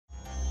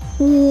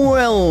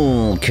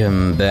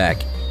Welcome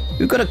back.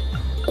 We've got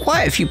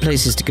quite a few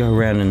places to go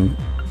around and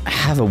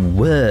have a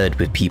word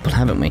with people,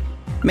 haven't we?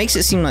 Makes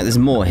it seem like there's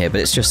more here,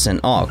 but it's just an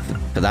arc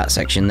for that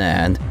section there.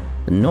 And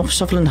the North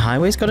Sutherland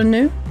Highway's got a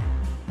new?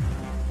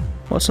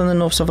 What's on the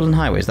North Sutherland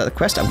Highway? Is that the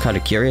quest? I'm kind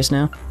of curious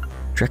now.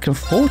 Draken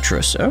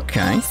Fortress,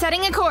 okay.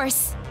 Setting a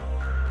course.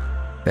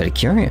 Very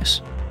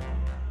curious.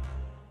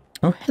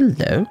 Oh,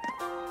 hello.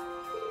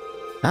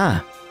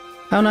 Ah,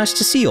 how nice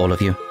to see all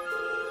of you.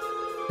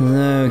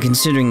 Though,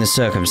 considering the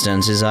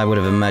circumstances, I would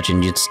have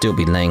imagined you'd still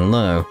be laying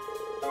low.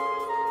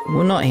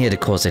 We're not here to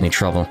cause any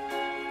trouble.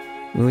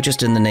 We were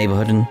just in the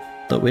neighborhood and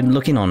thought we'd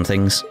look in on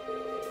things.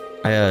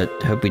 I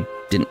hope we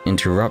didn't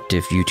interrupt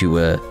if you two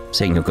were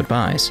saying your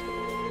goodbyes.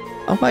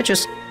 Oh, I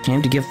just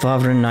came to give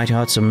Father and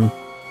Nightheart some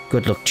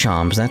good luck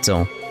charms, that's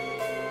all.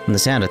 From the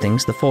sound of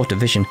things, the 4th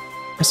Division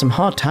has some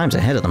hard times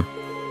ahead of them.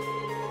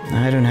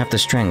 I don't have the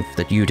strength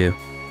that you do,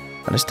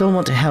 but I still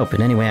want to help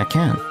in any way I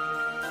can.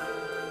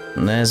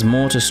 There's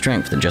more to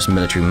strength than just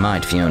military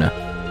might, Fiona.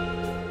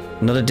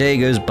 Not a day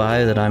goes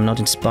by that I'm not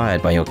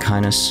inspired by your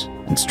kindness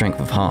and strength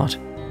of heart.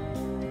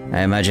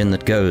 I imagine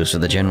that goes for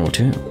the General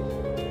too.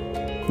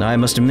 Now I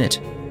must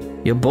admit,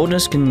 your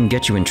boldness can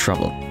get you in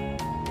trouble.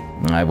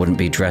 I wouldn't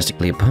be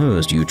drastically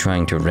opposed to you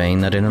trying to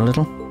rein that in a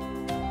little.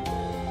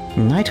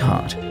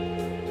 Nightheart.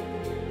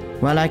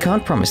 While I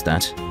can't promise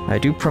that, I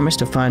do promise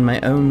to find my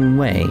own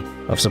way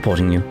of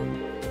supporting you.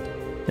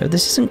 Though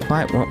this isn't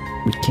quite what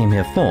we came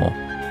here for.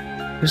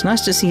 It was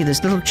nice to see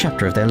this little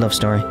chapter of their love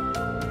story.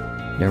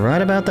 You're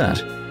right about that.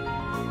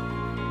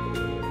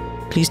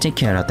 Please take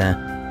care out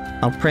there.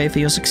 I'll pray for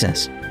your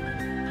success.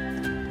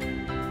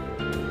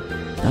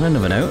 On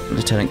another note,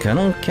 Lieutenant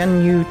Colonel,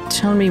 can you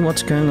tell me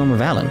what's going on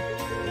with Alan?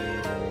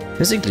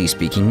 Physically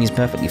speaking, he's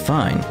perfectly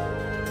fine.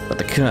 But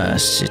the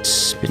curse,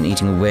 it's been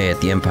eating away at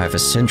the Empire for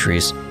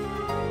centuries.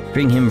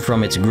 Freeing him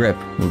from its grip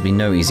will be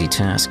no easy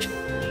task.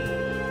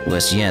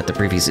 Worse yet, the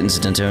previous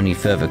incident only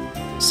further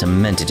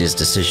cemented his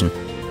decision.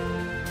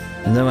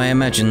 And though I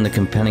imagine the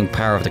compelling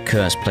power of the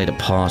curse played a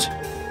part,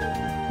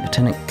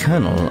 Lieutenant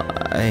Colonel,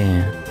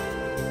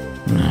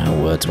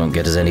 no, words won't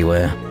get us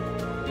anywhere.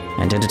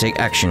 I intend to take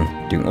action,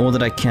 doing all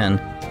that I can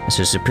as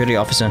a superior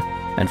officer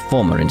and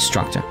former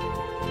instructor.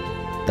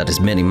 That is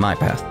merely my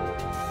path.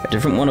 A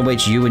different one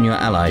awaits you and your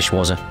ally,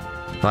 Schwarzer.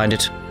 Find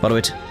it, follow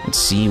it, and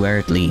see where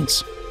it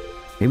leads.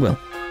 We will.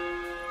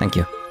 Thank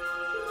you.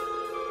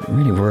 I'm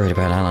really worried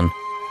about Alan.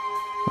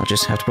 I'll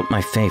just have to put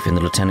my faith in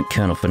the Lieutenant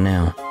Colonel for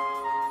now.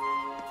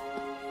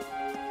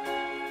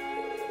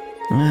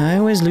 I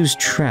always lose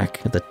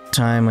track at the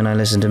time when I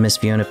listen to Miss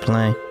Fiona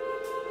play.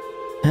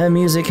 Her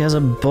music has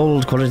a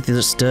bold quality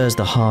that stirs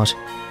the heart.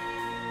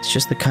 It's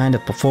just the kind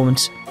of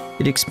performance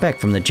you'd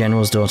expect from the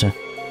General's daughter.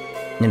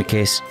 In any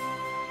case,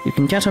 you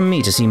can count on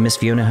me to see Miss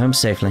Fiona home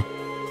safely.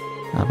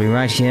 I'll be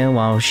right here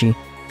while she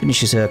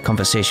finishes her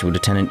conversation with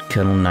Lieutenant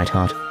Colonel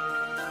Nightheart.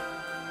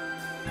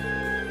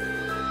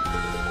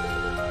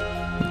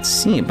 Let's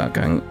see about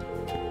going...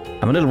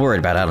 I'm a little worried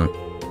about Alan,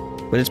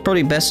 but it's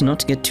probably best not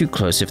to get too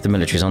close if the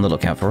military's on the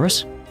lookout for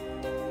us.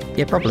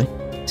 Yeah, probably.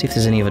 See if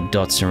there's any other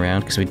dots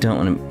around, because we don't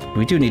want to...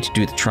 We do need to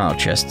do the trial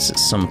chests at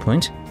some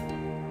point.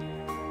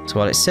 So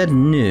while it said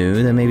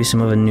new, there may be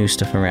some other new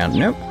stuff around.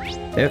 Nope.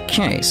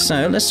 Okay,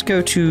 so let's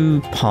go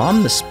to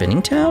Palm, the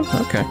spinning town?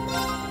 Okay.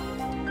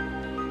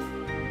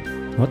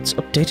 What's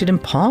updated in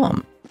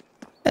Palm?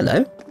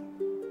 Hello.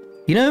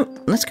 You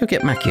know, let's go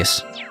get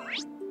Macius.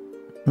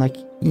 Like,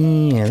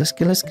 yeah,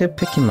 let's go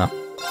pick him up.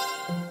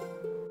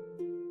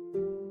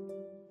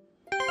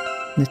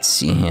 Let's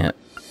see here.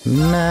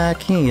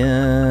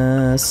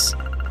 Macius.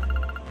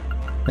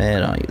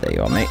 Where are you? There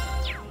you are, mate.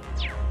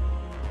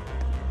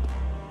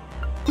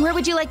 Where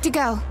would you like to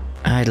go?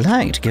 I'd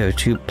like to go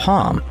to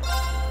Palm,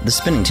 the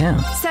spinning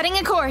town. Setting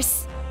a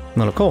course.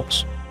 Well, of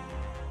course.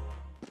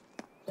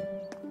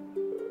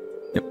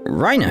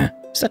 Reiner,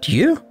 is that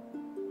you?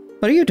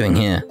 What are you doing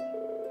here?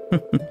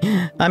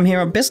 I'm here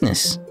on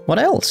business. What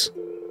else?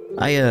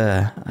 I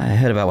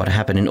heard about what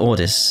happened in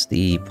Ordis,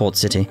 the port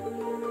city.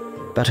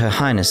 About Her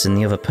Highness and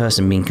the other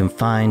person being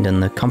confined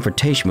and the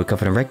confrontation with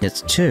Governor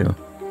Regnitz too.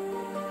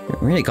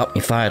 It really got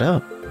me fired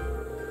up.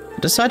 I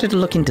decided to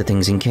look into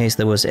things in case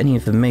there was any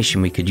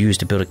information we could use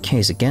to build a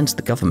case against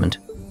the government.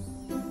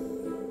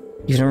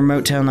 Even a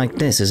remote town like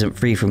this isn't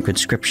free from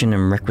conscription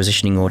and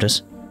requisitioning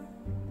orders.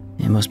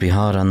 It must be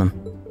hard on them.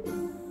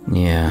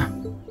 Yeah.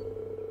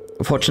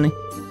 Unfortunately,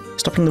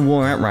 stopping the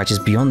war outright is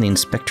beyond the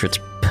Inspectorate's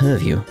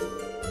purview.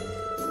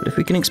 But if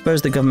we can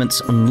expose the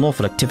government's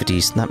unlawful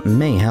activities, that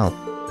may help.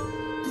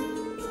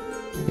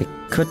 It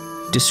could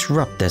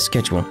disrupt their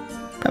schedule,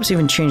 perhaps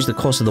even change the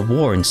course of the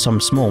war in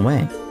some small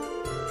way.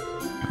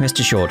 Rest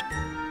assured,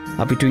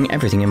 I'll be doing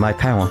everything in my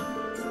power.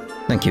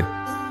 Thank you.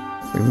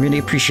 We really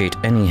appreciate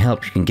any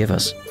help you can give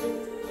us.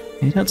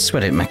 Hey, don't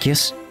sweat it,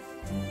 Macius.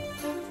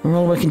 We're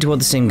all working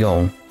toward the same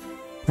goal,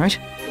 right?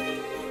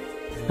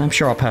 I'm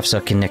sure our paths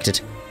are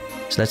connected,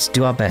 so let's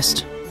do our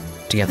best.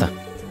 Together.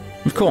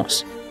 Of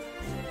course.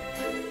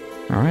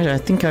 Alright, I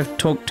think I've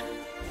talked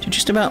to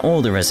just about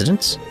all the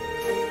residents.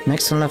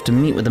 Next I'll have to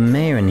meet with the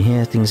mayor and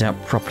hear things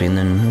out properly and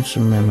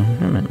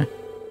then...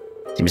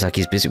 Seems like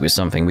he's busy with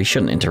something. We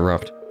shouldn't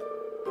interrupt.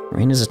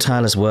 Rean is a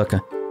tireless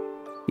worker.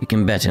 You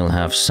can bet he'll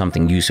have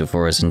something useful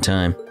for us in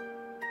time.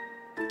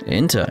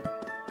 In time.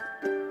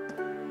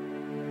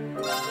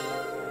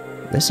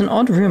 There's an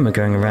odd rumor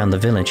going around the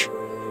village.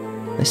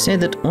 They say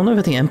that all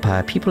over the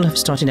Empire, people have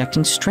started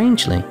acting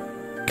strangely,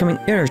 becoming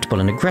irritable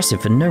and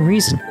aggressive for no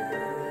reason.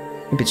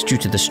 Maybe it's due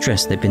to the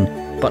stress they've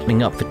been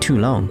bottling up for too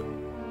long.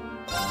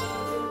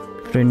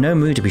 But they're in no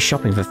mood to be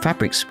shopping for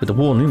fabrics with the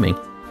war looming.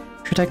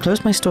 Should I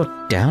close my store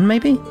down,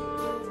 maybe?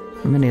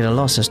 I'm really at a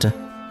loss as to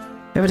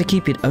whether to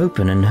keep it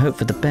open and hope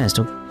for the best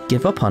or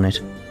give up on it.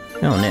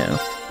 Oh no.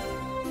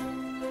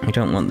 I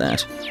don't want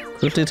that.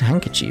 Quilted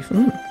handkerchief.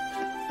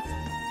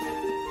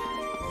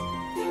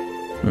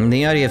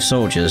 The IDF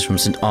soldiers from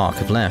St. Ark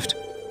have left.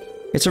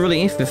 It's a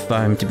relief, if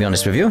I'm to be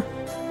honest with you.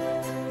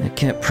 They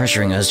kept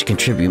pressuring us to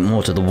contribute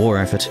more to the war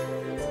effort.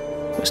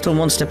 We're still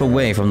one step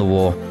away from the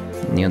war,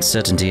 and the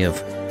uncertainty of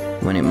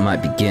when it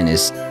might begin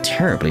is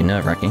terribly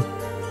nerve-wracking.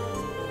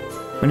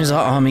 When is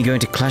our army going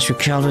to clash with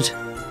Calvard?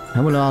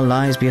 How will our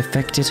lives be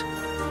affected?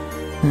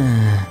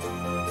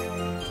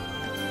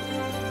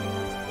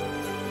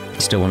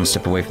 Still one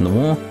step away from the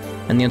war,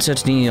 and the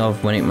uncertainty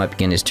of when it might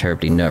begin is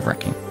terribly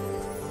nerve-wracking.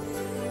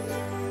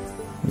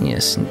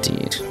 Yes,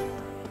 indeed.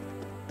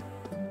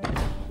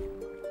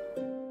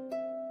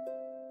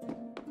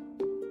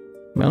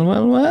 Well,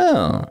 well,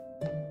 well.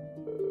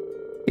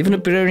 Even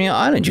at Erebonia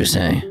Island, you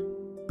say?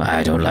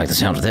 I don't like the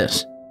sound of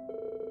this.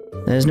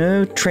 There's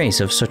no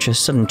trace of such a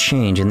sudden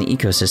change in the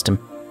ecosystem,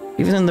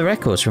 even in the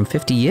records from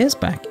 50 years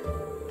back.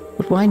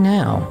 But why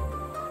now?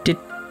 Did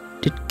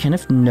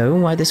Kenneth know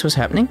why this was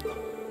happening?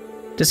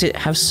 Does it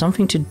have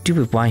something to do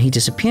with why he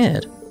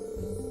disappeared?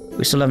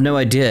 We still have no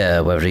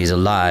idea whether he's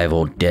alive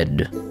or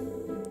dead.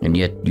 And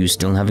yet you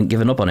still haven't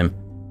given up on him.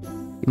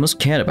 You must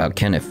care about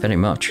Kenneth very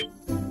much.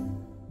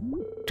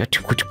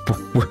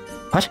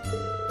 What?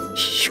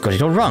 You got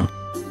it all wrong.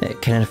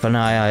 Kenneth and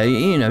I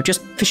are,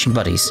 just fishing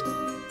buddies.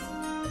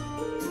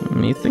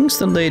 Methinks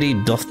the lady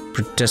doth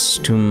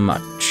protest too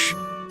much.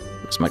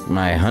 Looks like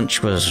my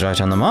hunch was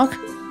right on the mark.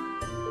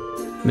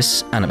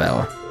 Miss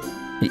Annabelle.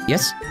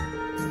 Yes?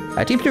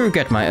 I deeply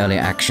regret my earlier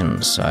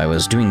actions. I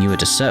was doing you a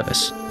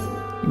disservice.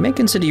 You may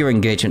consider your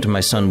engagement to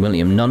my son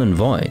William null and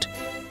void.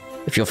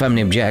 If your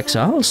family objects,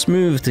 I'll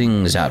smooth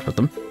things out with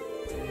them.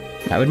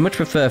 I would much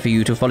prefer for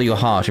you to follow your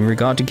heart in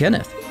regard to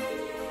Kenneth.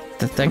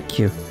 Thank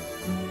you.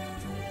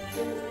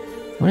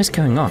 What is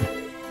going on?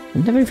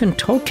 I've never even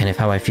told Kenneth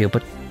how I feel,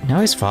 but now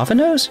his father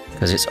knows?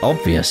 Because it's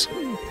obvious.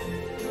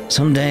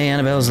 Someday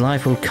Annabelle's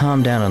life will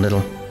calm down a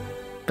little,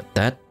 but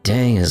that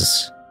day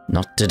is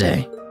not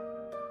today.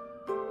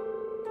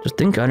 To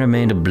think I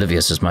remained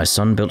oblivious as my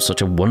son built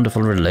such a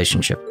wonderful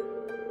relationship.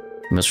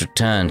 You must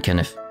return,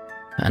 Kenneth,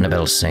 for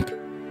Annabelle's sake.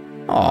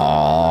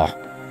 Aww.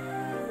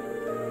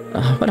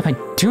 What am I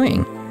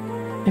doing?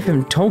 I never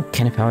even told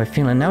Kenneth how I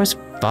feel, and now his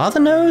father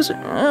knows?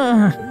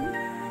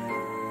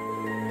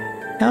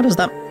 How does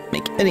that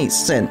make any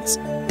sense?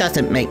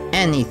 Doesn't make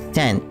any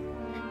sense.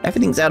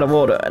 Everything's out of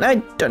order, and I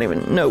don't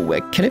even know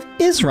where Kenneth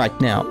is right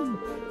now.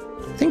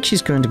 I think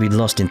she's going to be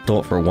lost in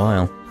thought for a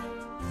while.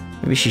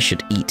 Maybe she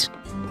should eat.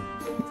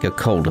 Go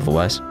cold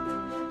otherwise.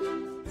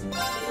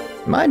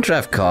 My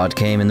draft card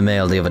came in the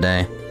mail the other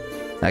day.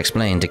 I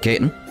explained to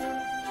Caton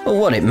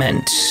what it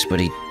meant, but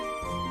he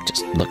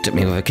just looked at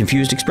me with a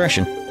confused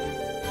expression.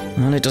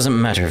 Well, it doesn't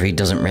matter if he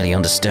doesn't really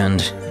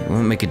understand. It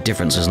won't make a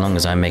difference as long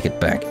as I make it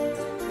back.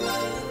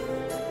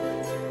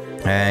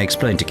 I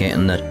explained to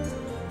Caton that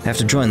I have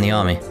to join the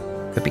army.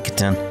 Could be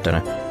Catan,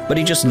 don't know. But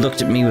he just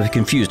looked at me with a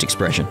confused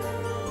expression.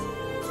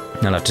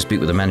 I'll have to speak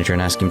with the manager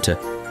and ask him to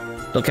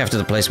look after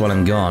the place while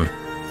I'm gone.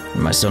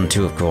 And my son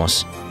too, of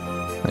course.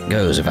 That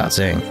goes without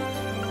saying.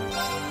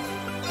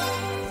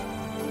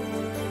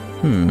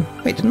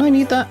 Wait, didn't I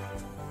need that?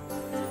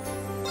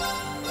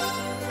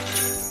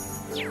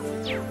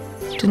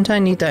 Didn't I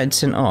need that in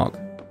St. Ark?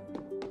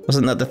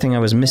 Wasn't that the thing I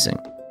was missing?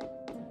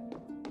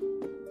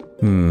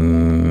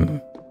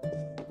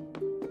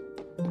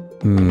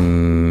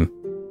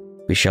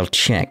 We shall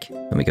check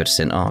when we go to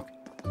St. Ark.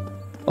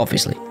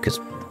 Obviously, because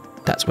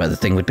that's where the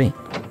thing would be.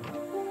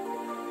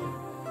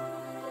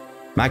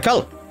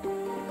 Michael!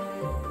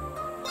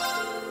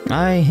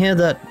 I hear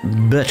that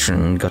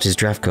Bertrand got his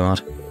draft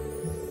card.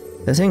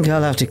 I think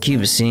I'll have to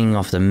keep seeing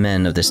off the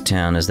men of this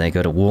town as they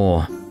go to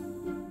war.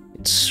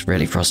 It's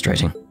really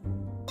frustrating.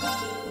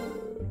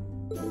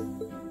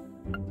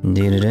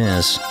 Indeed it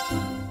is.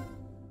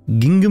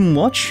 Gingham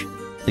Watch?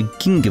 The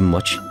Gingham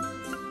Watch.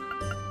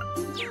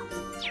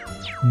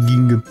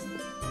 Gingham.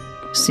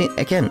 See,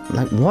 again,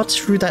 like, what's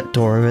through that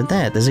door over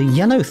there? There's a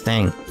yellow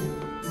thing.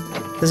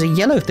 There's a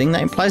yellow thing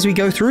that implies we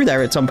go through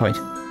there at some point.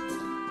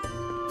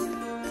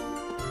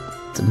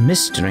 It's a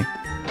mystery.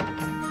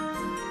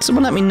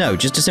 Someone let me know,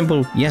 just a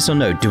simple yes or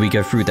no, do we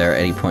go through there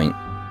at any point?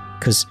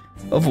 Because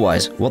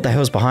otherwise, what the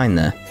hell's behind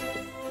there?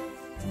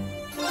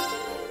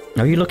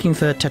 Are you looking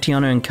for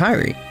Tatiana and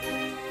Kyrie?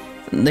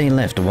 They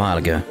left a while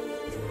ago.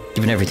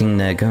 Given everything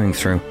they're going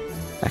through,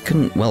 I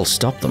couldn't well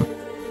stop them.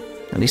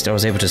 At least I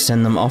was able to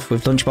send them off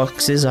with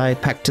lunchboxes I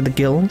packed to the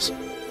guilds.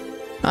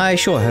 I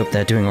sure hope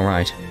they're doing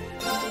alright.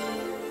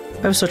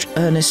 I have such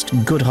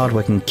earnest, good,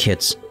 hard-working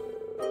kids.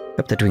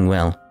 Hope they're doing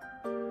well,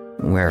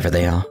 wherever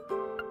they are.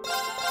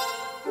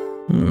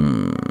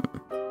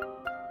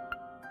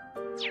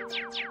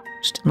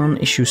 Still on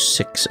issue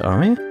 6, are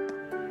we?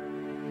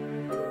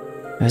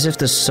 As if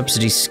the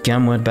subsidy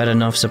scam weren't bad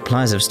enough,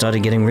 supplies have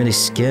started getting really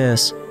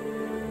scarce.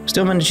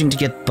 Still managing to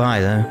get by,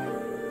 though.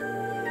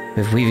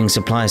 With weaving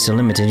supplies so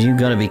limited, you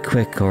gotta be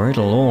quick or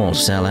it'll all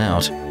sell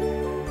out.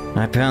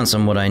 I pounce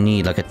on what I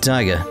need like a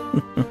tiger.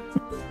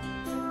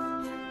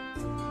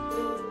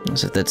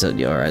 As if that's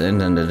alright.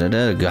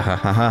 Ha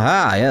ha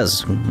ha,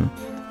 yes.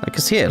 Like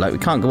it's here, like we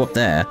can't go up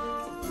there.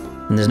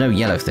 And there's no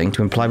yellow thing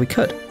to imply we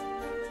could.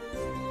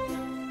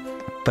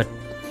 But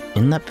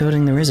in that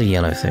building there is a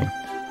yellow thing.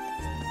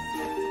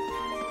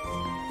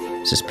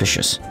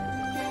 Suspicious.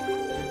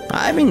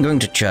 I've been going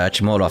to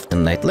church more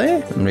often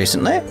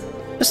recently.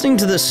 Listening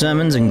to the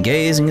sermons and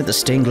gazing at the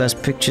stained glass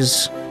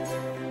pictures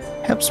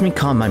helps me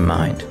calm my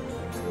mind.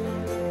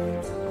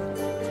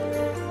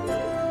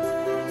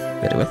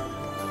 Very well.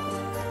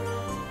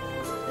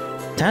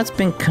 Dad's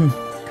been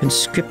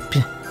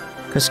conscripted.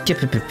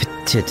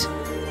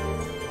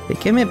 They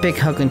gave me a big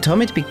hug and told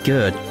me to be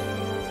good.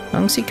 How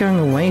long's he going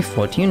away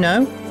for, do you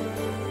know?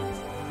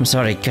 I'm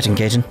sorry, Captain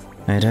Gaten.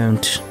 I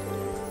don't...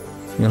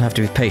 You'll have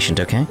to be patient,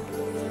 okay?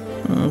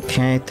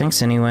 Okay,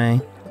 thanks anyway.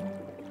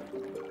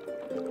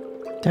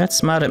 Dad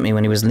smiled at me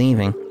when he was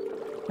leaving.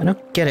 I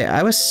don't get it.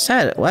 I was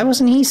sad. Why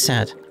wasn't he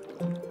sad?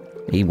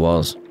 He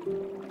was.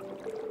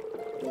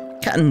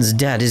 Caton's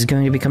dad is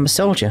going to become a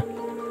soldier.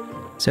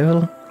 So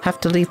he'll have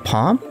to leave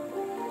Palm?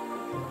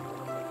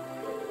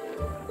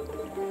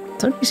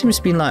 There seems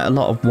to be like a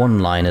lot of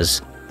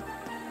one-liners.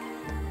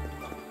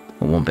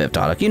 Or one bit of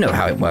dialogue. You know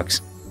how it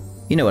works.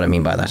 You know what I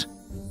mean by that.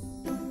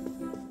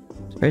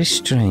 It's very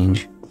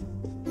strange.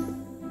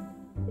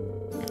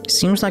 It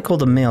seems like all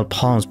the mail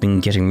Palm's been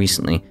getting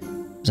recently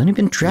has only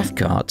been draft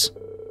cards.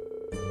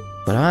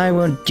 But I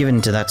won't give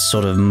in to that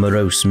sort of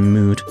morose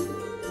mood.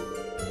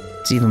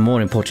 It's even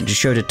more important to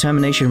show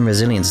determination and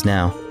resilience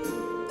now.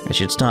 I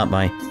should start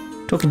by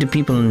talking to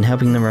people and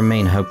helping them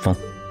remain hopeful.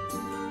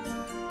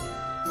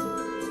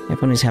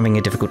 Everyone is having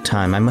a difficult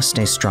time. I must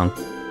stay strong.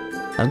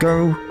 I'll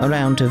go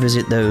around to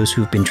visit those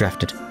who've been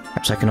drafted.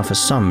 Perhaps I can offer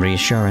some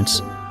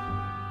reassurance.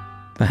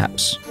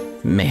 Perhaps.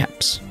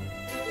 Mayhaps.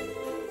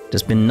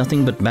 There's been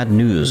nothing but bad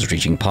news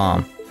reaching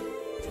Palm.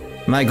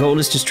 My goal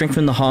is to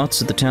strengthen the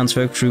hearts of the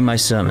townsfolk through my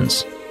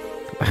sermons.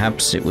 But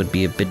perhaps it would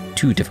be a bit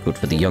too difficult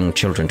for the young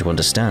children to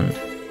understand.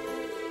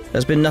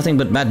 There's been nothing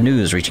but bad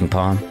news reaching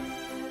Palm.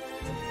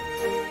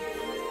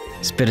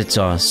 Spirits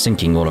are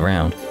sinking all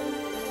around.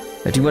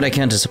 I do what I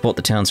can to support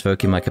the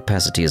townsfolk in my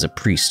capacity as a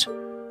priest.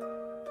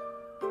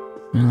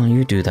 Well,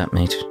 you do that,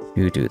 mate.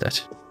 You do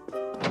that.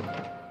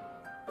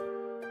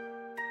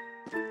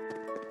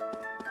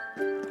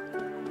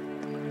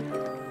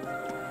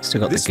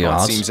 Still got this the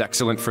guards. This seems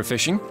excellent for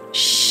fishing.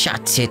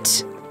 Shut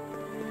it!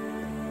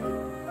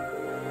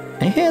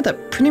 I hear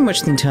that pretty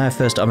much the entire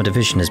 1st Armored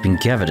Division has been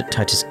gathered at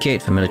Titus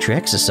Gate for military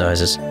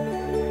exercises.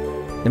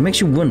 It makes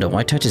you wonder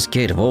why Titus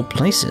Gate of all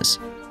places.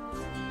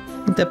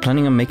 Think they're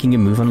planning on making a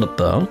move on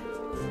LaBelle?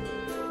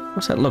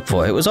 What's that look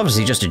for? It was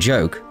obviously just a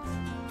joke.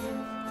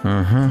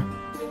 From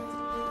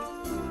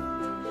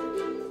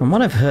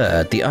what I've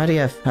heard, the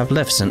IDF have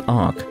left St.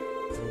 Arc.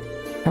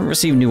 Haven't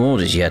received new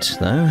orders yet,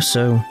 though,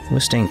 so we're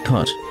staying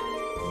put.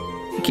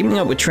 We're keeping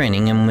up with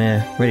training and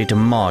we're ready to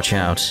march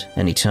out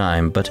any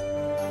time, but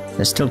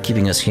they're still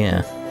keeping us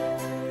here.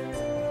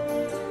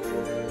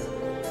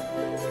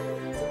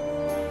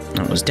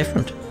 That was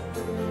different.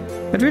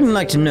 I'd really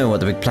like to know what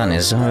the big plan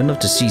is. I'd love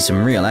to see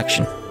some real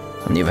action.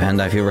 On the other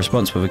hand, I feel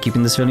responsible for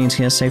keeping the civilians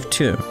here safe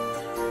too.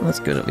 Well, that's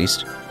good, at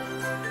least.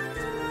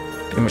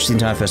 Pretty much the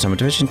entire 1st Armored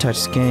Division,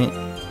 Titus Gate...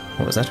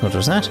 What was that? What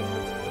was that?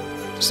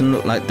 Doesn't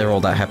look like they're all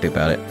that happy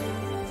about it.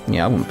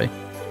 Yeah, I wouldn't be.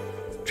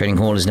 Training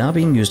hall is now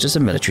being used as a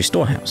military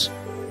storehouse.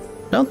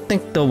 I don't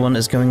think they'll want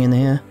us going in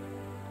here.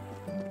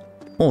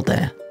 Or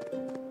there.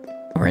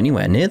 Or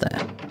anywhere near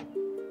there.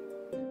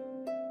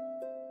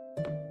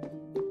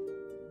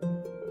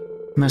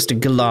 Master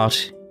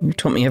Galart, you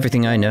taught me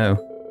everything I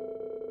know.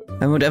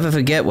 I won't ever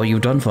forget what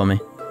you've done for me.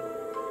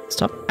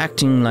 Stop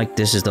acting like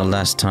this is the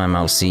last time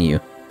I'll see you.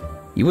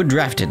 You were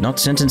drafted, not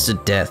sentenced to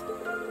death.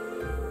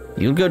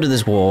 You'll go to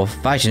this war,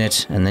 fight in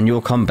it, and then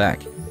you'll come back.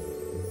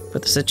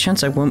 But there's a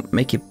chance I won't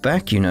make it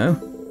back, you know.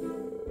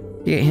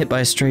 You get hit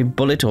by a stray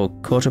bullet or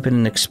caught up in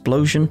an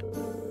explosion.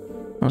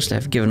 Honestly,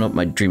 I've given up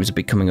my dreams of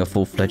becoming a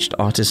full-fledged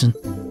artisan.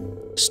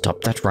 Stop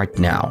that right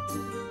now.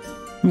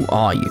 Who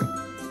are you?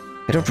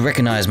 I don't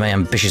recognize my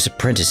ambitious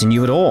apprentice in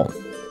you at all.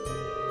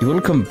 You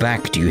will come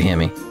back, do you hear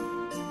me?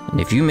 And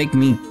if you make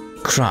me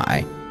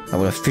cry, I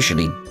will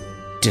officially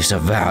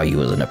disavow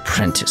you as an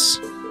apprentice.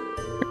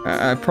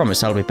 I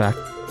promise I'll be back.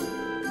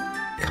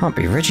 Can't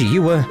be, Reggie,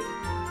 you were...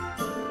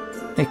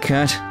 Hey,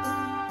 Kurt.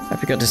 I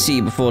forgot to see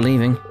you before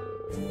leaving.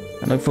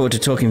 I look forward to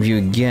talking with you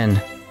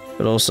again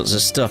about all sorts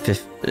of stuff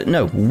if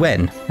No,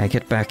 when I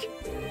get back.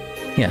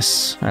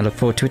 Yes, I look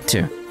forward to it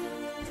too.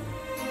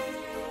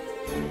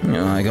 You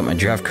know, I got my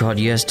draft card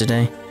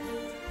yesterday.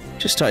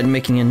 Just started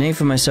making a name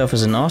for myself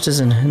as an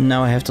artisan, and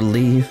now I have to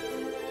leave.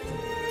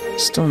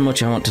 Still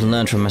much I want to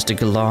learn from Master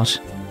Galard.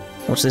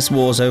 Once this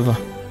war's over,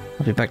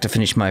 I'll be back to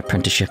finish my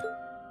apprenticeship.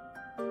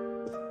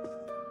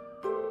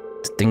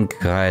 To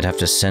think I'd have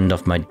to send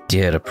off my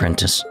dear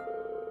apprentice.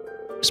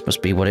 This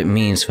must be what it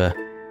means for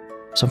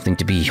something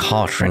to be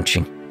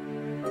heart-wrenching.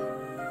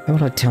 How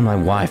will I tell my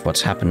wife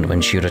what's happened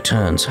when she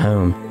returns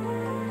home?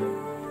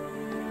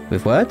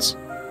 With words?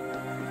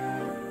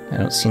 I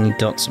don't see any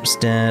dots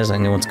upstairs, like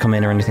no one's come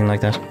in or anything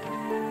like that.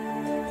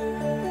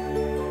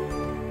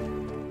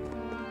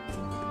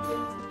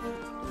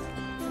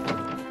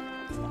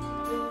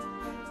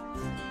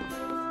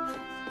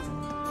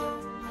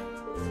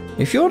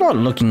 If you're not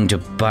looking to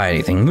buy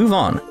anything, move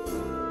on.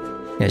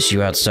 Yes,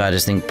 you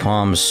outsiders think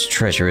Palm's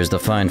treasure is the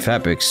fine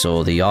fabrics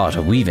or the art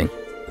of weaving.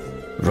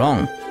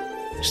 Wrong.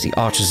 It's the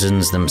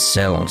artisans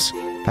themselves,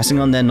 passing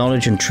on their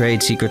knowledge and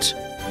trade secrets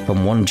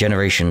from one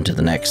generation to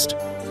the next.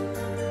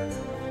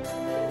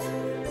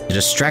 You're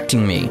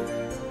distracting me.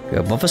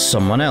 Go bother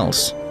someone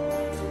else.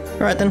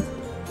 Alright then.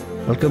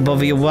 I'll go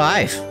bother your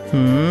wife.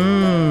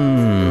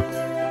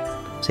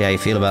 See how you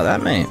feel about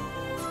that, mate?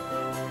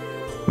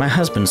 My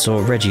husband saw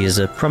Reggie as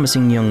a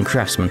promising young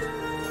craftsman.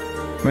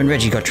 When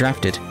Reggie got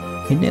drafted,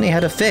 he nearly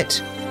had a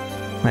fit.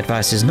 My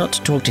advice is not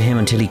to talk to him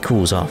until he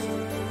cools off.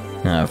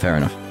 No, fair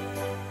enough.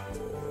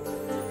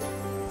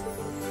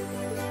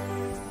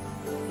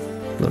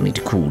 We'll need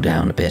to cool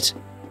down a bit.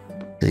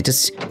 He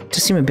does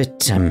seem a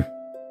bit,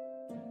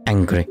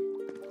 angry.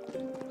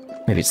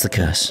 Maybe it's the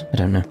curse, I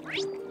don't know.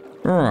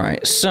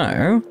 Right,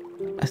 so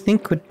I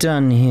think we're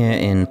done here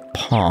in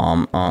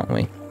Palm, aren't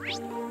we?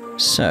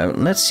 So,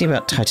 let's see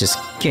about Titus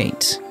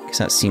Gate, because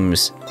that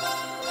seems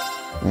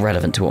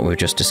relevant to what we were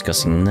just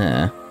discussing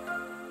there.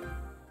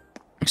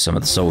 Some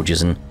of the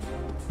soldiers and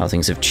how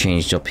things have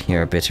changed up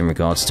here a bit in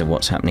regards to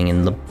what's happening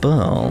in the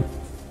Burl.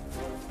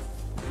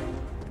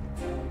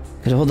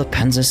 Look at all the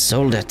Panzer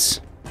Soldats.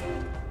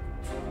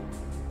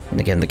 And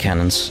again, the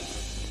cannons.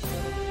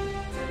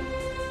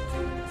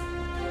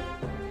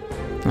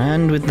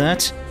 And with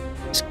that,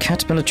 this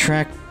caterpillar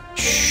track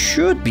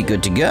should be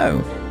good to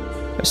go.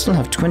 I still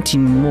have 20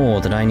 more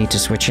that I need to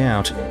switch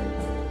out.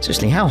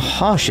 Seriously, how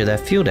harsh are their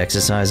field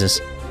exercises?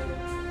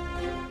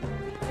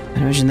 I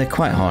imagine they're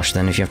quite harsh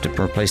then if you have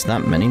to replace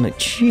that many, like,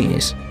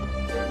 jeez.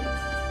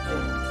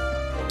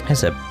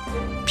 There's a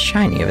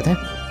shiny over there.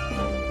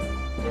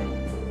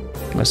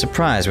 I was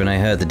surprised when I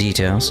heard the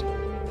details.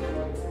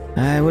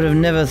 I would have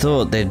never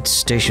thought they'd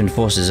stationed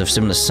forces of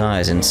similar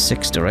size in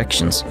 6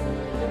 directions.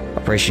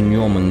 Operation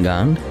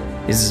Jormungand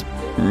is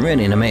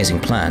really an amazing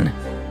plan.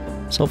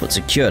 Let's hope it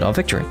secured our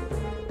victory.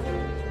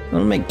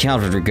 It'll make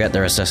Calvard regret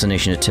their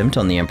assassination attempt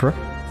on the Emperor.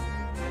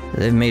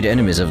 They've made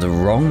enemies of the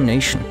wrong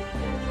nation.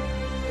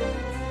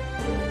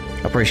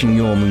 Operation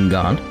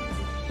Jormungand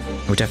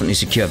will definitely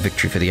secure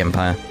victory for the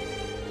Empire.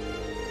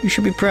 You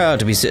should be proud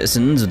to be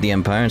citizens of the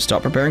Empire and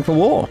start preparing for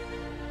war.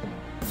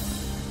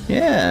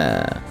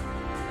 Yeah.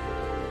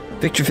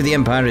 Victory for the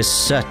Empire is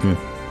certain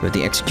with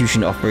the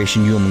execution of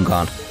Operation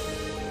Jormungand.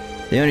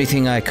 The only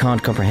thing I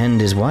can't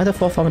comprehend is why the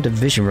 4th Armored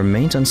Division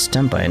remains on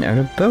standby in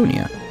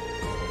Erebonia.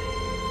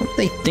 What are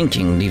they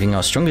thinking, leaving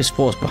our strongest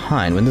force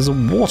behind when there's a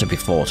war to be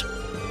fought?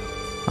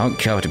 I want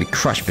Calvard to be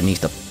crushed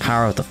beneath the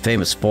power of the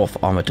famous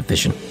 4th Armored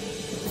Division.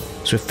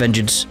 Swift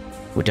vengeance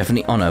will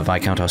definitely honor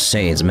Viscount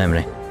Arsaid's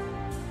memory.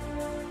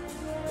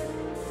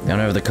 The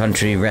honor of the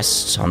country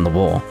rests on the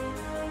war.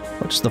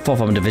 What does the 4th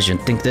Armored Division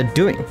think they're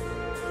doing?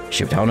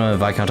 She would honor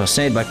Viscount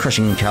Arsaid by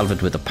crushing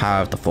Calvard with the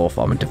power of the 4th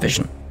Armored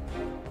Division.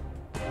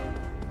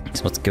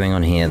 So what's going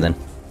on here then?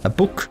 A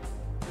book?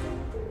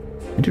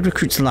 And a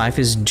recruit's life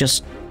is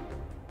just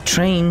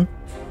train,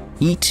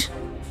 eat,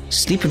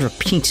 sleep and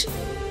repeat.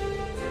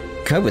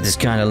 Cope with this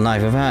kind of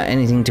life without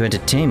anything to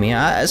entertain me.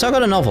 So I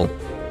got a novel.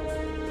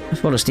 I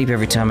fall asleep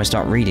every time I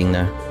start reading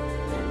though.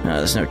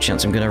 There's no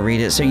chance I'm gonna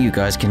read it, so you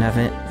guys can have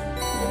it.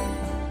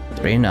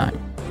 3-9.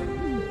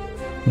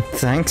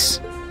 Thanks.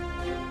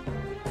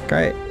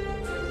 Great.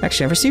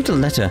 Actually, I received a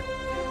letter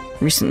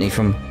recently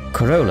from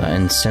Corolla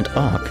in St.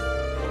 Arc.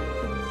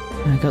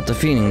 I got the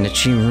feeling that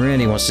she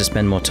really wants to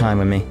spend more time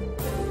with me.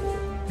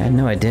 I had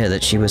no idea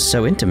that she was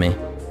so into me.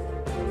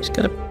 She's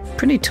got a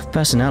pretty tough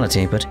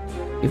personality, but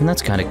even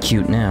that's kind of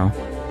cute now.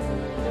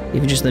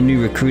 Even just the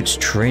new recruits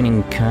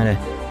training kind of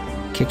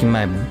kicking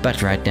my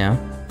butt right now.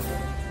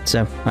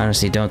 So, I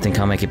honestly don't think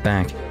I'll make it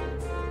back.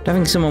 But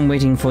having someone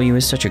waiting for you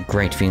is such a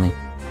great feeling.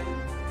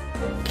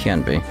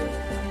 Can be.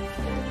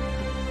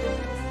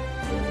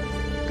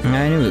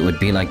 I knew it would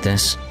be like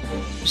this.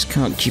 Just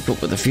can't keep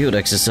up with the field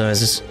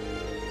exercises.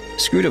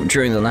 Screwed up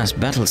during the last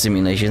battle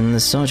simulation, and the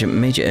Sergeant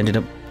Major ended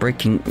up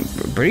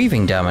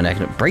breathing down my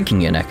neck.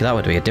 Breaking your neck, that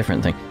would be a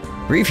different thing.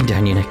 Breathing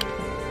down your neck.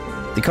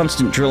 The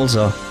constant drills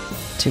are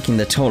taking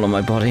their toll on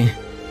my body.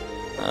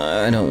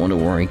 I don't want to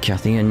worry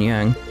Kathy and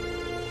Yang.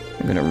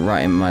 I'm gonna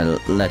write in my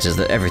letters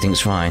that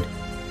everything's fine.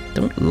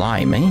 Don't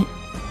lie, mate.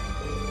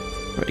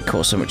 Already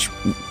caused so much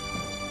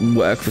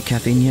work for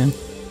Caffeine Young.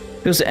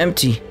 Feels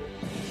empty,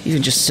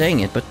 even just saying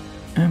it, but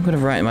I'm gonna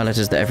write in my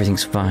letters that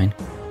everything's fine.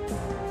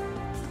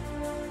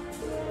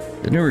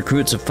 The new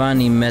recruits have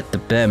finally met the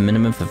bare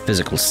minimum for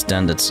physical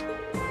standards.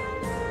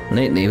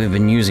 Lately, we've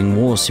been using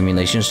war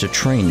simulations to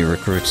train new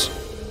recruits.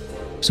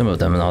 Some of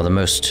them are the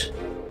most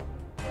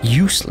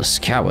useless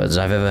cowards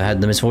I've ever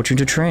had the misfortune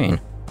to train.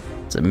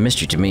 It's a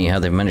mystery to me how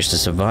they've managed to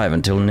survive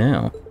until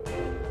now.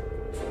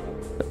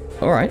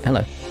 Alright,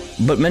 hello.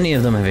 But many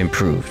of them have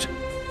improved.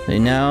 They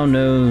now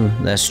know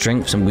their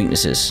strengths and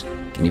weaknesses,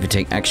 can even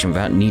take action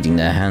without needing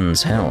their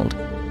hands held.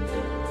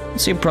 I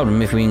see a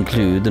problem if we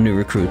include the new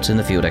recruits in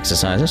the field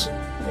exercises.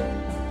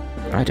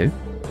 I do.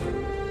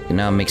 They can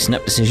now make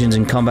snap decisions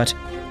in combat,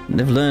 and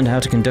they've learned how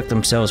to conduct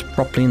themselves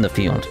properly in the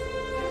field.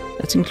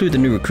 Let's include the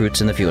new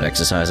recruits in the field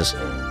exercises.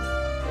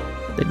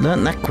 They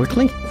learned that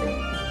quickly?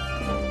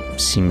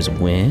 Seems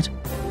weird.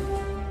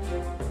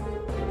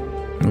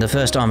 The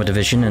 1st Armored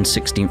Division and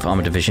 16th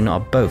Armored Division are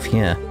both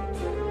here.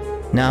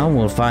 Now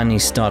we'll finally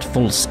start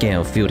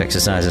full-scale field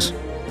exercises.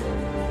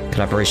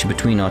 Collaboration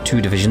between our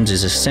 2 divisions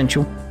is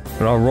essential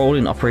for our role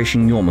in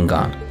Operation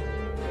Jormungand.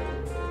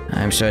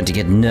 I'm starting to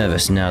get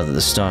nervous now that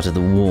the start of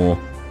the war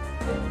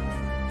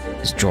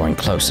is drawing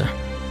closer.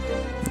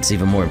 It's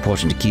even more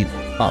important to keep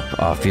up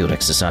our field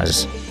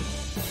exercises.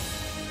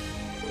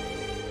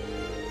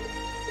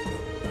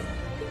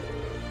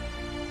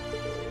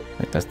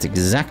 That's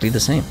exactly the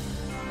same.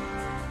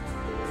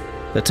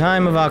 The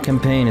time of our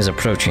campaign is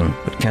approaching,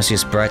 but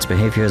Cassius Bright's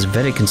behavior is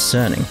very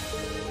concerning.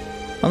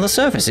 On the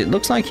surface, it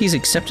looks like he's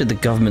accepted the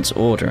government's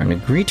order and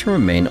agreed to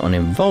remain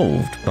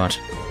uninvolved, but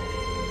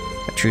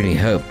I truly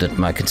hope that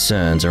my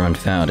concerns are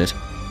unfounded.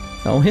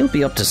 Oh, he'll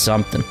be up to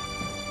something.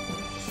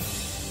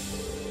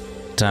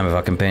 The time of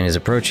our campaign is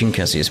approaching,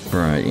 Cassius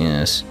Bright,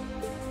 yes.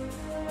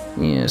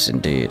 Yes,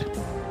 indeed.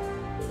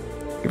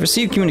 We've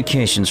received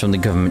communications from the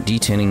government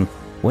detailing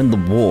when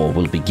the war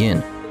will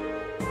begin.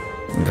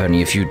 We've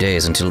only a few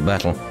days until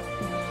battle.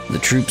 The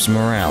troops'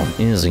 morale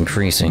is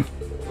increasing.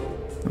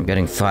 I'm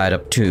getting fired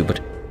up too, but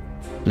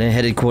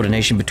clear-headed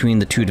coordination between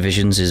the 2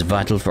 divisions is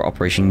vital for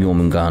Operation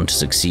Jormungand to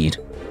succeed.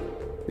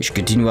 We should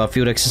continue our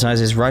field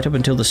exercises right up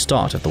until the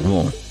start of the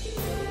war.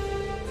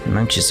 I'm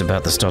anxious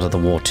about the start of the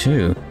war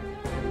too.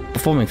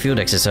 Performing field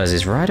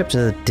exercises right up to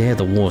the day of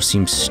the war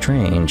seems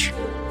strange.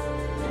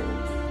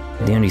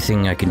 The only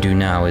thing I can do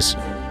now is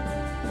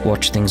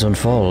watch things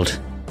unfold.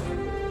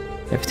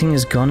 Everything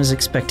has gone as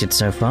expected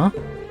so far.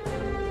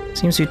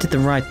 Seems we did the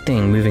right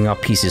thing moving our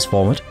pieces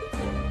forward.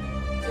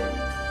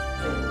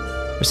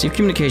 Received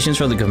communications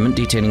from the government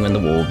detailing when the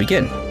war will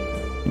begin.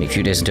 In a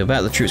few days until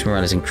battle, the troops'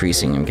 morale is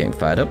increasing. I'm getting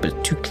fired up,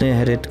 but too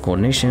clear-headed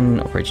coordination,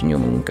 Operation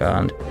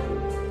Jormungand.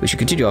 We should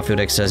continue our field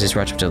exercises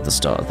right up until the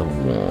start of the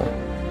war.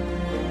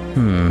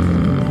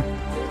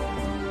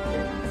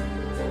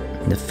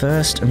 The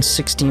 1st and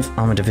 16th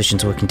Armored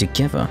Divisions working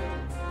together.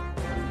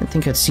 I didn't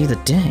think I'd see the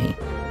day.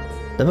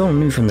 They've all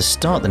knew from the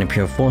start that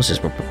Imperial forces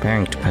were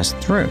preparing to pass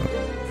through.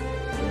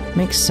 It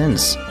makes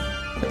sense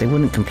that they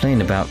wouldn't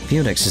complain about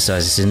field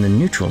exercises in the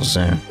neutral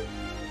zone.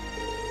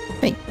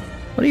 Hey,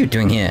 what are you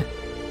doing here?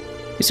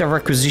 These are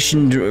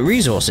requisitioned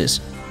resources.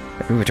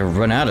 If we were to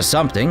run out of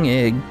something,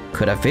 it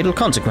could have fatal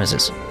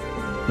consequences.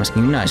 I'm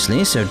asking you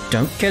nicely, so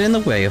don't get in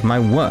the way of my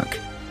work.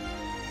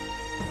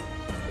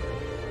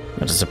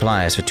 The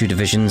supplies for 2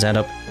 divisions add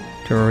up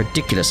to a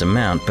ridiculous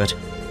amount, but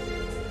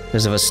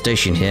those of us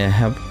stationed here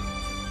help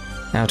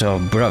out our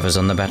brothers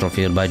on the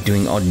battlefield by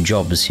doing odd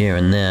jobs here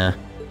and there.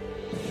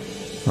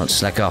 Not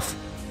slack off.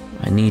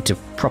 I need to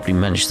properly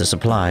manage the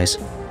supplies.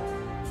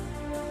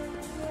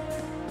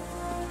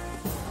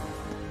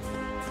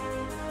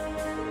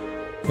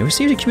 I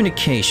received a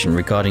communication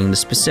regarding the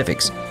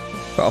specifics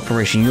for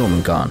Operation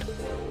Jormungand.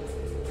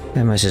 I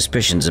had my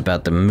suspicions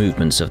about the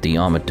movements of the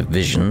armored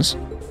divisions.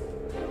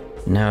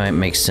 Now it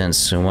makes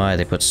sense why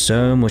they put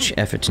so much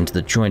effort into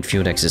the joint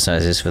field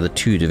exercises for the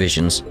 2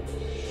 divisions.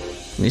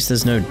 At least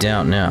there's no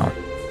doubt now.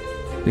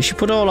 We should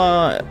put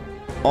our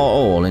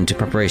all into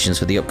preparations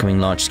for the upcoming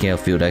large-scale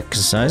field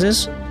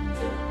exercises.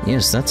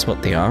 Yes, that's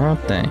what they are,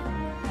 aren't they?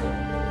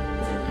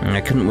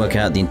 I couldn't work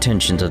out the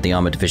intentions of the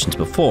armored divisions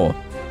before.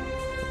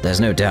 There's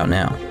no doubt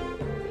now.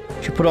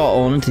 We should put our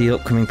all into the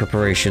upcoming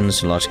preparations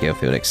for large-scale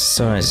field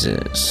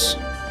exercises.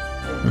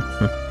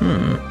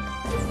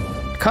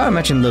 I can't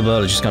imagine the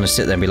world is just going to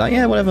sit there and be like,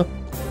 yeah, whatever.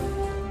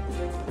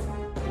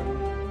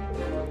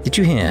 Did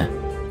you hear?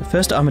 The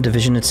 1st Armored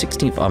Division and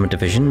 16th Armored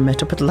Division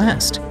met up at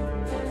last.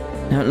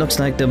 Now it looks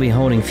like they'll be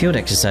holding field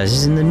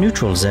exercises in the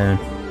neutral zone.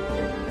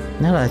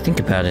 Now that I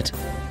think about it,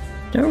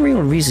 no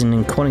real reason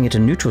in calling it a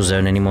neutral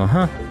zone anymore,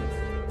 huh?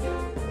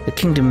 The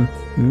kingdom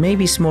may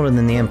be smaller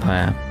than the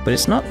Empire, but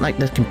it's not like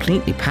they're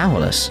completely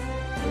powerless.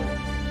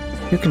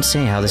 Who can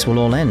say how this will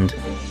all end?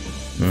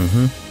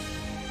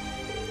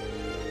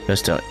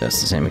 First start,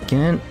 that's the same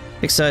again.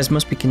 Exercise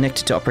must be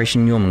connected to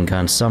Operation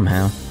Jormungand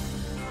somehow.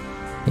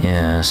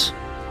 Yes.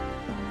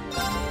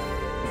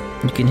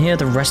 You can hear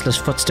the restless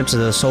footsteps of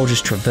the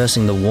soldiers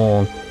traversing the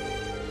wall.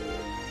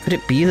 Could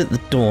it be that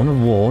the dawn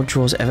of war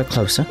draws ever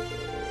closer?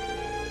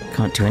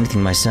 Can't do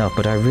anything myself,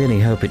 but I really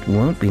hope it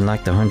won't be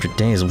like the 100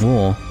 Days of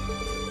War.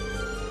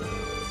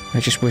 I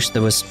just wish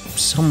there was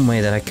some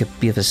way that I could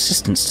be of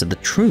assistance to the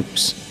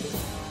troops.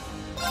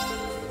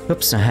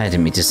 Oops, I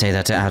didn't mean to say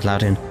that out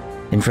loud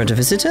in front of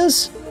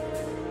visitors.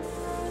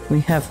 We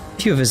have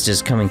few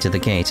visitors coming to the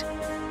gate.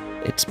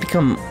 It's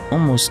become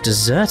almost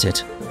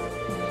deserted.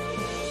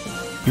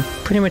 You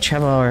pretty much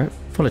have our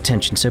full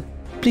attention, so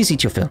please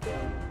eat your fill.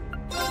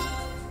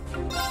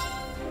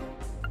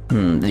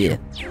 Yeah.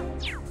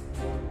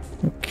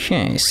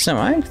 Okay, so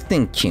I'm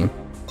thinking.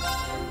 I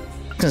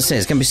was gonna say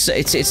it's gonna be.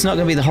 It's not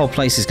gonna be the whole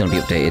place is gonna be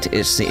updated.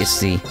 It's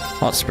the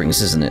hot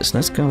springs, isn't it? So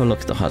let's go have a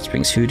look at the hot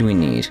springs. Who do we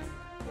need?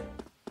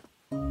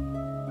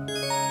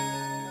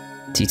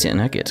 Tita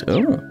and Agate.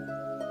 Oh,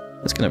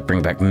 that's gonna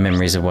bring back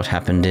memories of what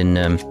happened in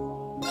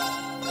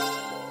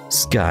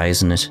Sky,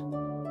 isn't it?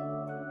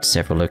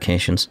 Several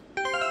locations.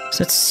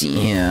 So let's see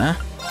here.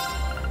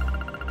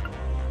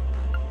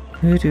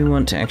 Who do we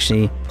want to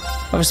actually...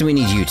 Obviously we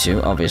need you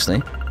two,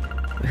 obviously.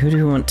 But who do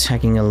we want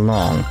tagging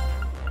along?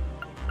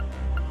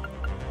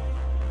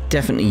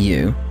 Definitely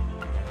you.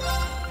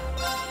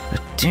 I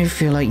do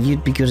feel like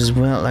you'd be good as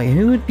well. Like,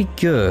 who would be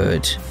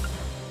good?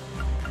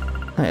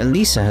 Like,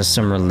 Elisa has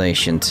some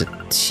relation to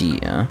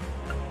Tia.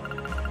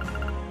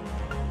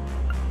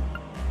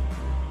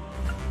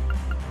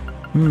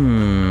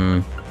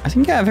 I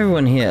think out of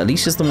everyone here,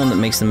 Elisa's the one that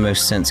makes the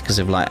most sense because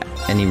of, like,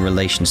 any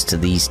relations to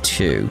these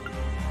two.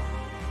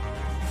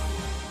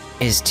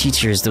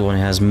 Tita is the one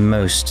who has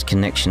most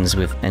connections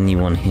with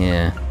anyone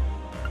here.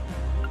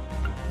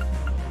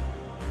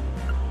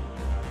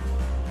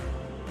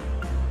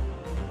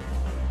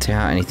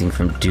 Doubt anything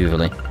from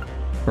Duverly.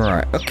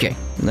 Right, okay,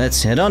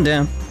 let's head on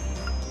down.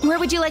 Where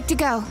would you like to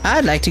go?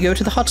 I'd like to go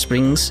to the hot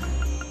springs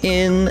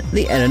in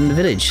the Erebonia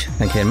village.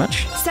 Thank you very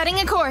much. Setting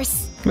a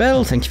course.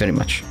 Well, thank you very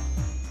much.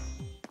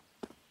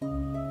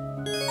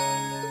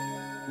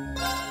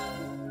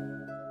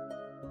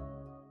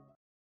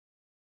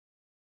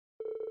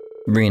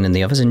 Rean and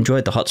the others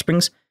enjoyed the hot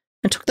springs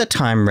and took their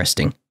time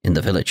resting in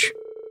the village.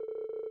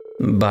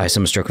 By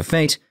some stroke of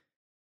fate,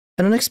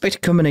 an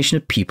unexpected combination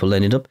of people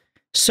ended up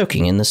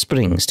soaking in the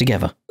springs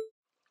together.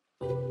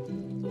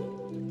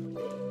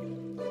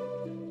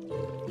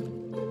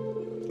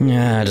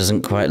 It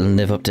doesn't quite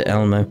live up to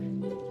Elmo,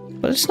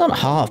 but it's not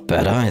half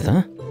bad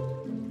either.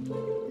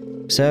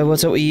 So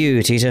what's up with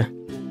you, Tita?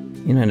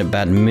 You're not in a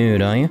bad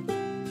mood, are you?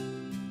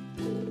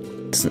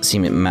 Doesn't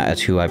seem it mattered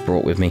who I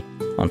brought with me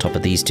on top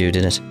of these two,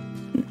 did it?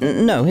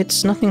 No,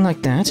 it's nothing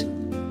like that.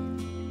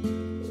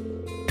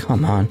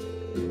 Come on.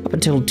 Up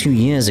until 2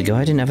 years ago,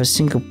 I didn't have a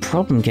single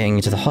problem getting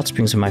into the hot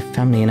springs with my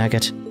family in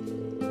Agate.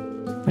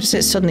 Why does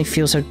it suddenly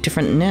feel so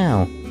different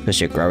now?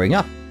 Because you're growing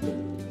up.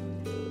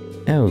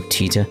 Oh,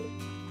 Tita.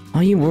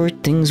 Are you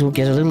worried things will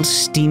get a little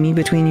steamy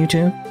between you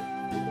two?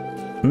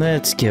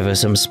 Let's give her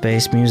some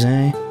space, Muse.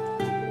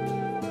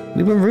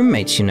 We were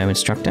roommates, you know,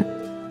 Instructor.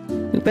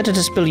 We better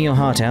to spill your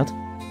heart out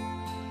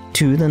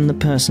to than the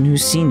person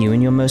who's seen you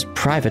in your most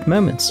private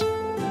moments.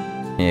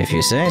 If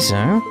you say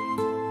so.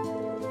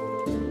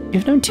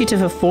 You've known Tita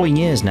for 4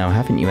 years now,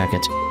 haven't you,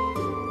 Agate?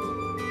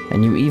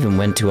 And you even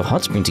went to a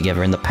hot spring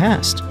together in the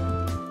past.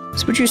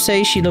 So would you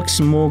say she looks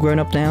more grown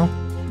up now?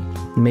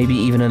 Maybe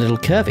even a little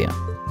curvier?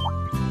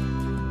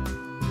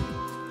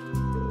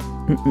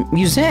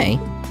 Muse?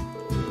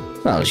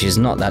 Well, she's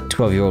not that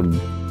 12-year-old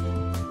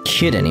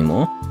kid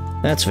anymore,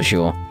 that's for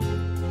sure.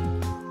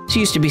 She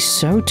used to be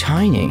so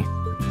tiny.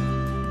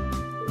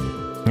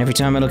 Every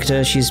time I look at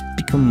her, she's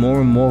become more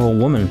and more of a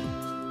woman.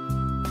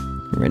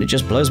 It really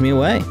just blows me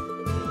away.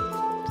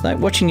 It's like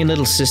watching your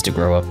little sister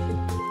grow up.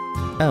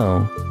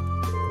 Oh.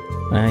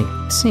 I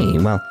see.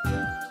 Well,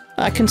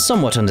 I can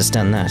somewhat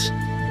understand that.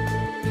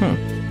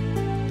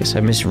 Guess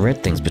I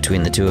misread things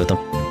between the two of them.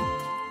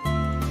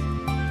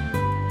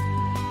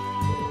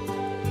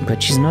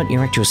 But she's not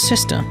your actual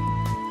sister.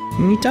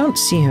 You don't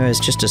see her as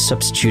just a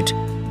substitute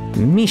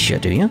Misha,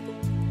 do you?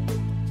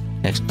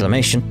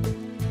 Exclamation.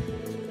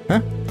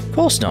 Huh? Of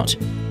course not.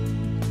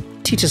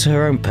 Tita's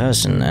her own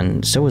person,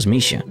 and so is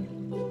Misha.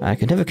 I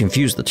could never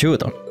confuse the two of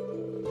them.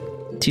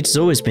 Tita's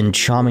always been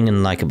charming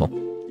and likable.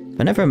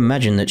 I never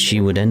imagined that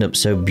she would end up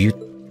so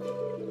beautiful.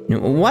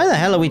 Why the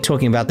hell are we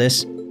talking about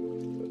this?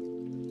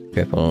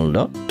 Triple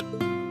dot.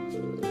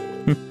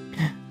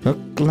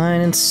 Hook,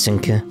 line, and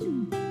sinker.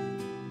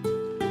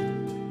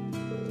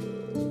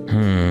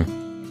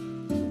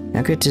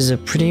 Agate is a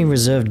pretty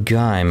reserved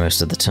guy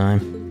most of the time.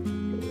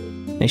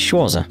 Hey,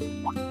 Schwarzer.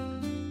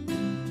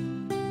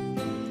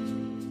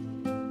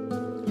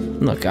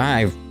 Look,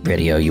 I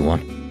really owe you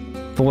one.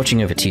 For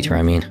watching over Tita,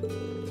 I mean.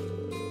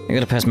 I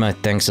gotta pass my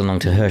thanks along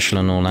to Herschel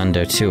and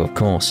Orlando too, of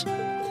course.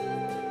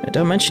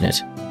 Don't mention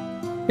it.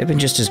 They've been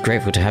just as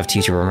grateful to have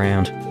Tita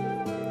around.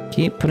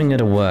 Keep putting her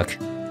to work.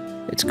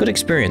 It's a good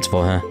experience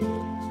for her.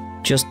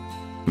 Just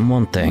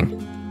one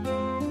thing.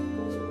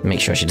 Make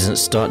sure she doesn't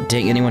start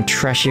dating anyone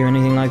trashy or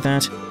anything like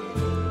that.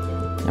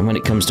 And when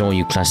it comes to all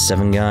you Class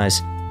 7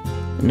 guys,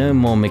 no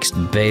more mixed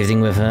bathing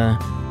with her.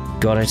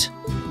 Got it?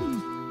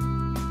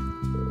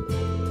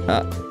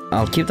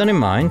 I'll keep that in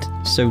mind.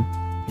 So,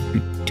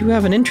 you do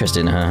have an interest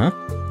in her,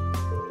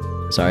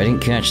 huh? Sorry, I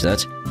didn't catch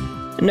that.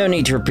 No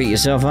need to repeat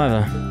yourself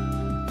either.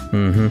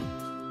 Mm-hmm.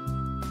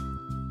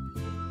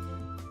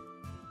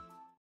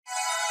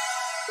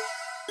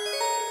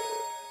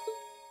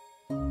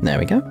 There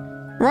we go.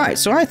 Right,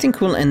 so I think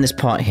we'll end this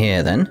part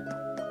here then.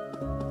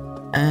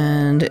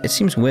 And it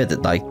seems weird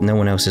that, like, no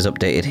one else is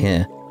updated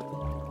here.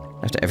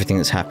 After everything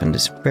that's happened,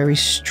 it's very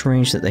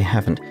strange that they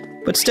haven't.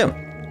 But still,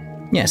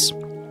 yes,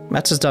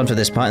 that's us done for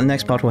this part. In the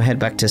next part, we'll head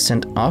back to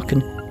St. Ark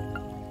and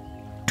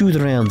do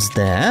the rounds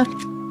there.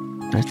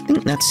 I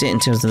think that's it in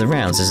terms of the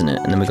rounds, isn't it?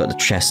 And then we've got the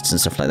chests and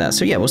stuff like that.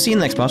 So yeah, we'll see you in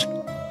the next part.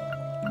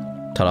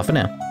 Ta-da for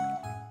now.